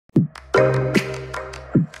What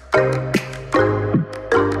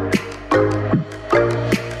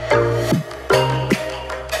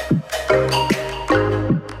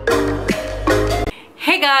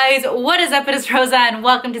is up? It is Rosa and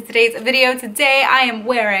welcome to today's video. Today I am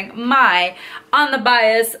wearing my On the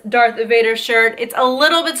Bias Darth Vader shirt. It's a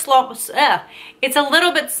little bit small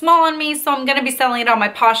on me, so I'm going to be selling it on my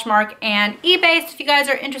Poshmark and eBay. So if you guys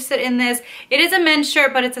are interested in this, it is a men's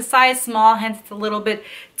shirt, but it's a size small, hence it's a little bit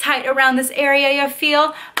tight around this area, you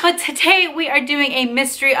feel. But today we are doing a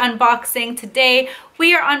mystery unboxing. Today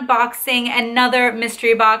we are unboxing another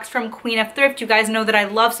mystery box from Queen of Thrift. You guys know that I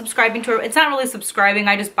love subscribing to her. It's not really subscribing,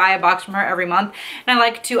 I just buy a box from her every month and I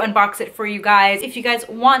like to unbox it for you guys. If you guys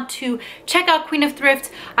want to check out Queen of Thrift,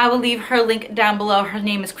 I will leave her link down below. Her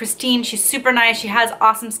name is Kristine. She's super nice. She has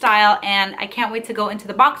awesome style and I can't wait to go into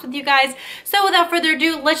the box with you guys. So without further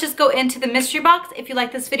ado, let's just go into the mystery box. If you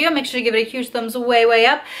like this video, make sure to give it a huge thumbs way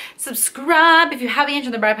up. Subscribe if you haven't yet to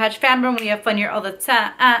the Bright Patch fandom. We have fun here all the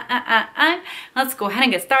time. Let's go ahead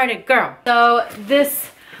and get started, girl. So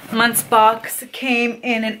this month's box came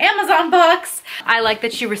in an Amazon box. I like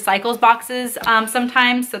that she recycles boxes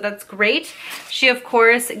sometimes, so that's great. She of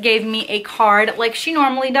course gave me a card like she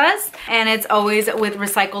normally does, and it's always with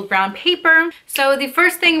recycled brown paper. So the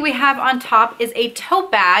first thing we have on top is a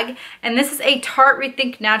tote bag, and this is a Tarte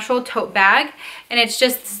Rethink Natural tote bag, and it's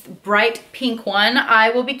just this bright pink one. I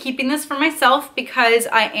will be keeping this for myself because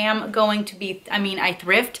I am going to be, I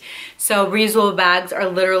thrift, so reusable bags are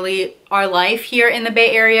literally our life here in the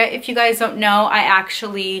Bay Area. If you guys don't know, I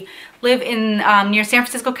actually live in near San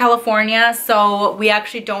Francisco, California, so we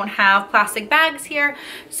actually don't have plastic bags here,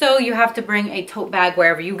 so you have to bring a tote bag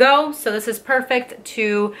wherever you go. So this is perfect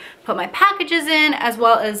to put my packages in, as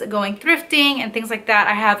well as going thrifting and things like that.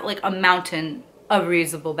 I have like a mountain of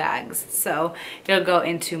reusable bags, so it'll go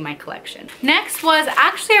into my collection. Next was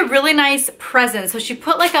actually a really nice present. So she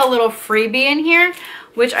put like a little freebie in here,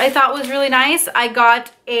 which I thought was really nice. I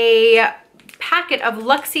got a packet of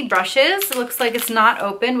Luxie brushes. It looks like it's not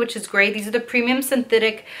open, which is great. These are the premium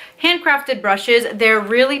synthetic handcrafted brushes. They're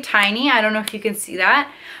really tiny. I don't know if you can see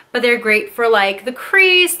that, but they're great for like the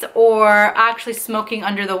crease or actually smoking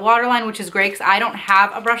under the waterline, which is great because I don't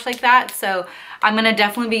have a brush like that. So I'm gonna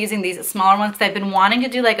definitely be using these smaller ones because I've been wanting to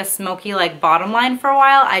do like a smoky like bottom line for a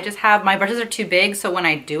while. I just have, my brushes are too big, so when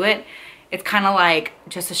I do it, it's kind of like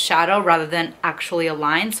just a shadow rather than actually a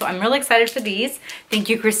line. So I'm really excited for these. Thank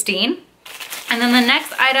you, Kristine. And then the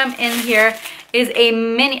next item in here is a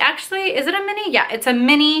mini, actually, is it a mini? Yeah, it's a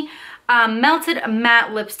mini melted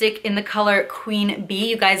matte lipstick in the color Queen Bee.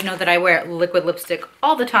 You guys know that I wear liquid lipstick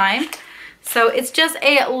all the time. So it's just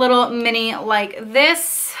a little mini like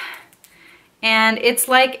this. And it's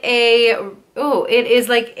like a, oh, it is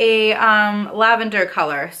like a lavender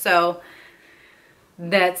color. So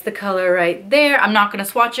that's the color right there. I'm not gonna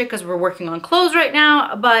swatch it because we're working on clothes right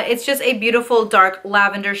now, but it's just a beautiful dark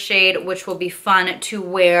lavender shade, which will be fun to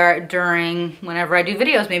wear during whenever I do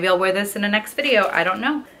videos. Maybe I'll wear this in the next video, I don't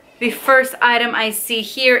know. The first item I see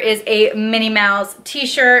here is a Minnie Mouse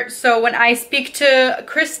t-shirt. So when I speak to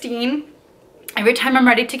Kristine, every time I'm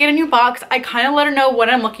ready to get a new box, I kind of let her know what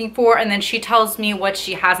I'm looking for, and then she tells me what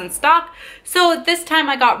she has in stock. So this time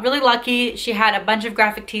I got really lucky. She had a bunch of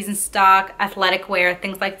graphic tees in stock, athletic wear,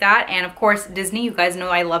 things like that, and of course Disney. You guys know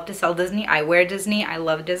I love to sell Disney. I wear Disney. I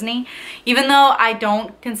love Disney. Even though I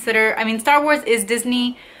don't consider, Star Wars is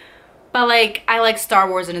Disney, but like I like Star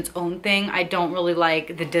Wars in its own thing. I don't really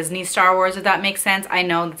like the Disney Star Wars, if that makes sense. I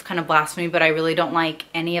know it's kind of blasphemy, but I really don't like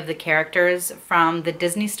any of the characters from the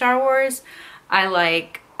Disney Star Wars. I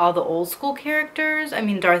like all the old school characters.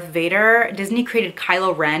 Darth Vader. Disney created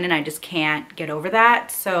Kylo Ren and I just can't get over that.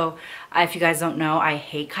 So if you guys don't know, I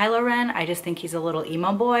hate Kylo Ren. I just think he's a little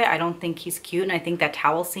emo boy. I don't think he's cute, and I think that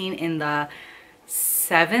towel scene in the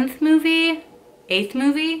 8th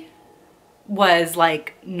movie was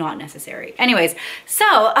like not necessary. Anyways,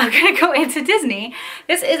 so I'm gonna go into Disney.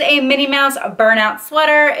 This is a Minnie Mouse burnout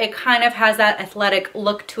sweater. It kind of has that athletic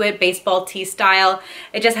look to it, baseball tee style.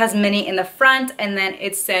 It just has Minnie in the front, and then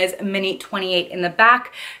it says Minnie 28 in the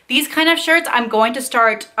back. These kind of shirts I'm going to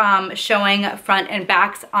start showing front and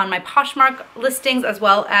backs on my Poshmark listings as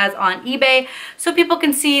well as on eBay, so people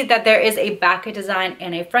can see that there is a back design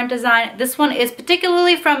and a front design. This one is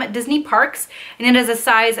particularly from Disney Parks, and it is a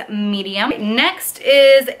size medium. Next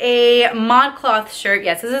is a ModCloth shirt.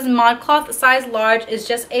 Yes, this is ModCloth, size large. It's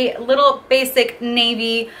just a little basic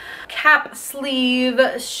navy cap sleeve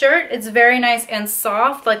shirt. It's very nice and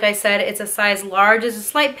soft. Like I said, it's a size large. There's a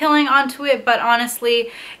slight pilling onto it, but honestly,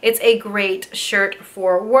 it's a great shirt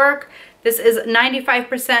for work. This is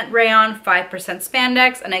 95% rayon, 5%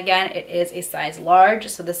 spandex, and again, it is a size large,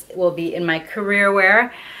 so this will be in my career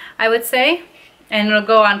wear, I would say. And it'll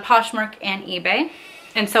go on Poshmark and eBay,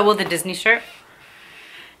 and so will the Disney shirt.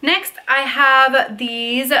 Next, I have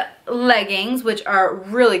these leggings, which are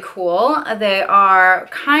really cool. They are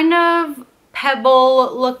kind of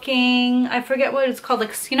pebble looking, I forget what it's called,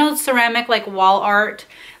 like, you know, ceramic, like wall art.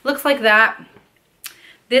 Looks like that.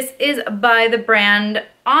 This is by the brand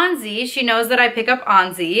Onzi. She knows that I pick up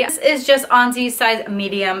Onzi. This is just Onzi size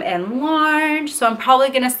medium and large. So I'm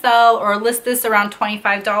probably gonna sell or list this around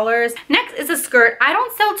 $25. Next is a skirt. I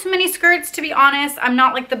don't sell too many skirts, to be honest. I'm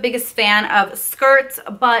not like the biggest fan of skirts,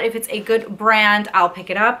 but if it's a good brand, I'll pick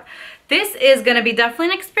it up. This is gonna be definitely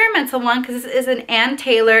an experimental one because this is an Ann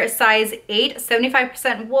Taylor size 8,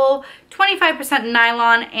 75% wool, 25%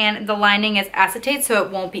 nylon, and the lining is acetate so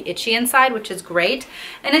it won't be itchy inside, which is great.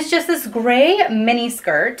 And it's just this gray mini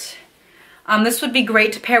skirt. This would be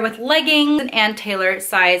great to pair with leggings, an Ann Taylor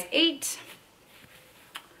size 8.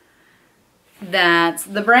 That's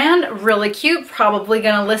the brand, really cute. Probably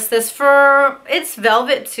gonna list this for, it's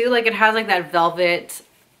velvet too, like it has like that velvet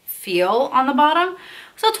feel on the bottom.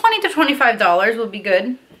 So $20 to $25 will be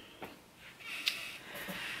good.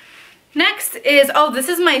 Next is, oh, this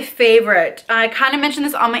is my favorite. I kind of mentioned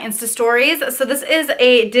this on my Insta stories. So this is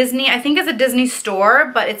a Disney, I think it's a Disney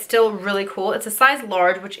store, but it's still really cool. It's a size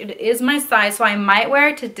large, which it is my size, so I might wear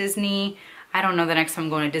it to Disney. I don't know the next time I'm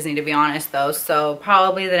going to Disney, to be honest, though. So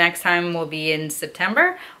probably the next time will be in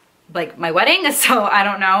September, like my wedding, so I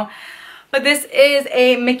don't know. But this is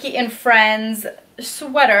a Mickey and Friends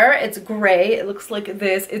sweater. It's gray. It looks like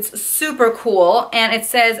this. It's super cool, and it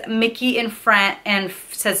says Mickey and Friend, and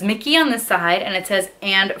says Mickey on the side, and it says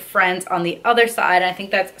and Friends on the other side. And I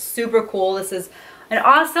think that's super cool. This is an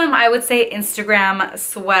awesome, I would say, Instagram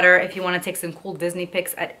sweater if you want to take some cool Disney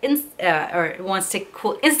pics at or wants to take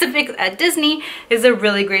cool Insta pics at Disney. Is a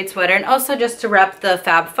really great sweater, and also just to rep the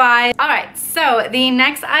Fab Five. All right, so the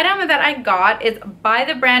next item that I got is by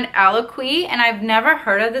the brand Aliqui, and I've never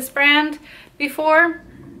heard of this brand before,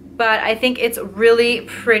 but I think it's really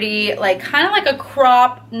pretty, like kind of like a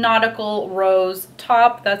crop nautical rose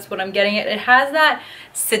top. That's what I'm getting it. It has that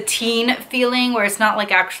sateen feeling where it's not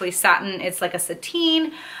like actually satin, it's like a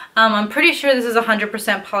sateen. I'm pretty sure this is 100%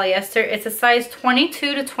 polyester. It's a size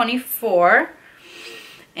 22 to 24,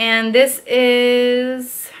 and this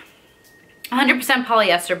is 100%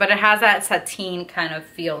 polyester, but it has that sateen kind of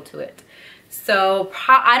feel to it. So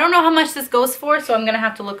I don't know how much this goes for, so I'm gonna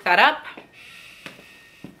have to look that up.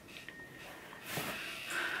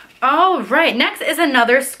 All right, next is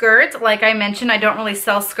another skirt. Like I mentioned, I don't really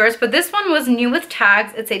sell skirts, but this one was new with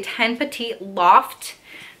tags. It's a 10 petite loft.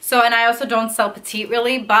 So, and I also don't sell petite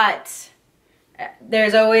really, but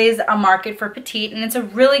there's always a market for petite, and it's a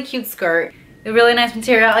really cute skirt. A really nice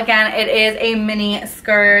material. Again, it is a mini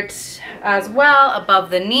skirt as well,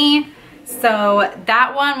 above the knee. So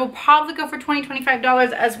that one will probably go for $20,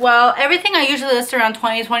 $25 as well. Everything I usually list around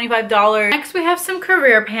 $20, $25. Next, we have some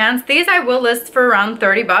career pants. These I will list for around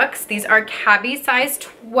 30 bucks. These are Cabby size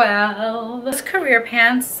 12. Those career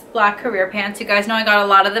pants, black career pants. You guys know I got a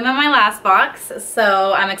lot of them in my last box.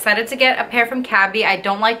 So I'm excited to get a pair from Cabby. I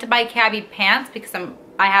don't like to buy Cabby pants because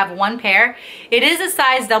I have one pair. It is a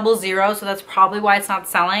size 00, so that's probably why it's not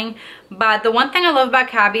selling. But the one thing I love about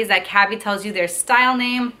Cabby is that Cabby tells you their style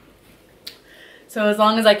name. So as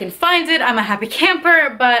long as I can find it, I'm a happy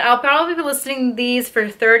camper, but I'll probably be listing these for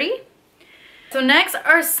 30. So next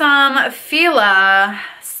are some Fila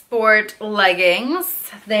sport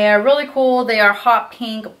leggings. They are really cool. They are hot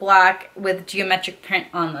pink, black with geometric print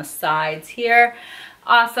on the sides here.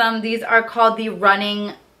 Awesome. These are called the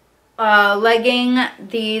running legging.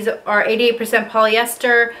 These are 88%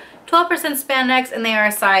 polyester, 12% spandex, and they are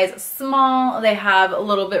a size small. They have a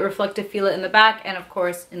little bit reflective Fila in the back and of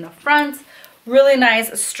course in the front. Really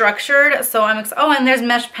nice structured. So I'm oh, and there's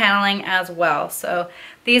mesh paneling as well. So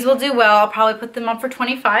these will do well. I'll probably put them up for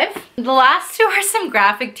 25. The last two are some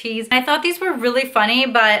graphic tees. I thought these were really funny,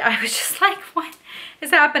 but I was just like, what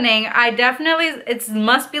is happening? I definitely, it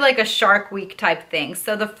must be like a Shark Week type thing.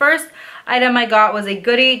 So the first item I got was a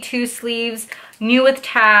goodie, 2 sleeves, new with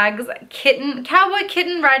tags, kitten, cowboy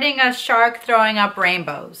kitten riding a shark throwing up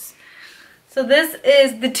rainbows. So this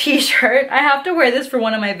is the t-shirt. I have to wear this for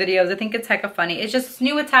one of my videos. I think it's hecka funny. It's just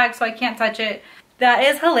new with tags, so I can't touch it. That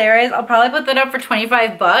is hilarious. I'll probably put that up for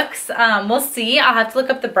 25 bucks. We'll see. I'll have to look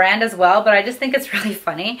up the brand as well, but I just think it's really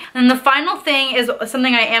funny. And the final thing is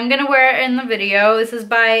something I am gonna wear in the video. This is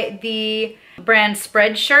by the brand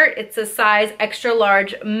Spreadshirt. It's a size extra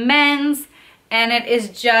large men's, and it is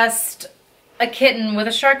just a kitten with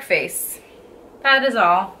a shark face. That is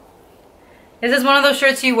all. This is one of those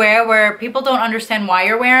shirts you wear where people don't understand why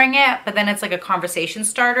you're wearing it, but then it's like a conversation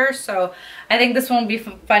starter. So I think this one will be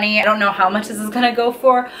funny. I don't know how much this is gonna go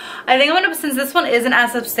for. I think I'm gonna, since this one isn't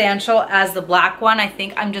as substantial as the black one, I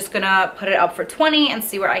think I'm just gonna put it up for 20 and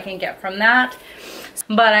see what I can get from that.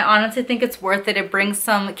 But I honestly think it's worth it. It brings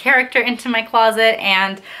some character into my closet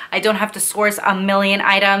and I don't have to source a million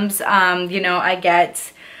items. You know, I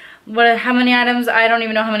get how many items? I don't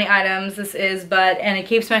even know how many items this is, and it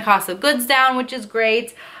keeps my cost of goods down, which is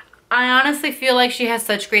great. I honestly feel like she has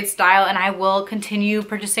such great style and I will continue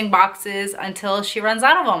purchasing boxes until she runs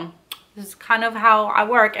out of them. This is kind of how I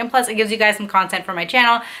work. And plus it gives you guys some content for my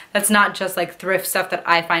channel that's not just like thrift stuff that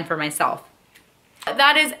I find for myself.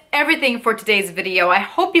 That is everything for today's video. I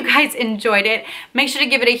hope you guys enjoyed it. Make sure to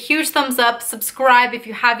give it a huge thumbs up. Subscribe if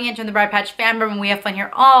you haven't yet. Join the Bride Patch fandom and we have fun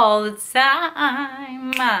here all the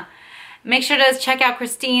time. Make sure to check out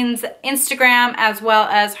Kristine's Instagram as well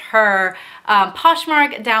as her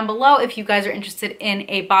Poshmark down below if you guys are interested in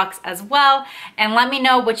a box as well. And let me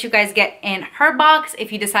know what you guys get in her box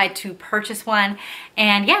if you decide to purchase one.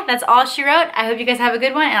 And yeah, that's all she wrote. I hope you guys have a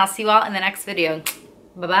good one and I'll see you all in the next video.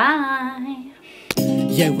 Bye-bye.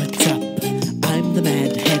 Yo, what's up? I'm the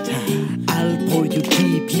Mad Hatter. I'll pour you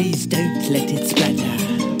tea, please don't let it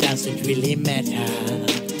splatter. Doesn't really matter,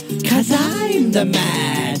 'cause I'm the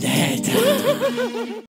Mad Hatter.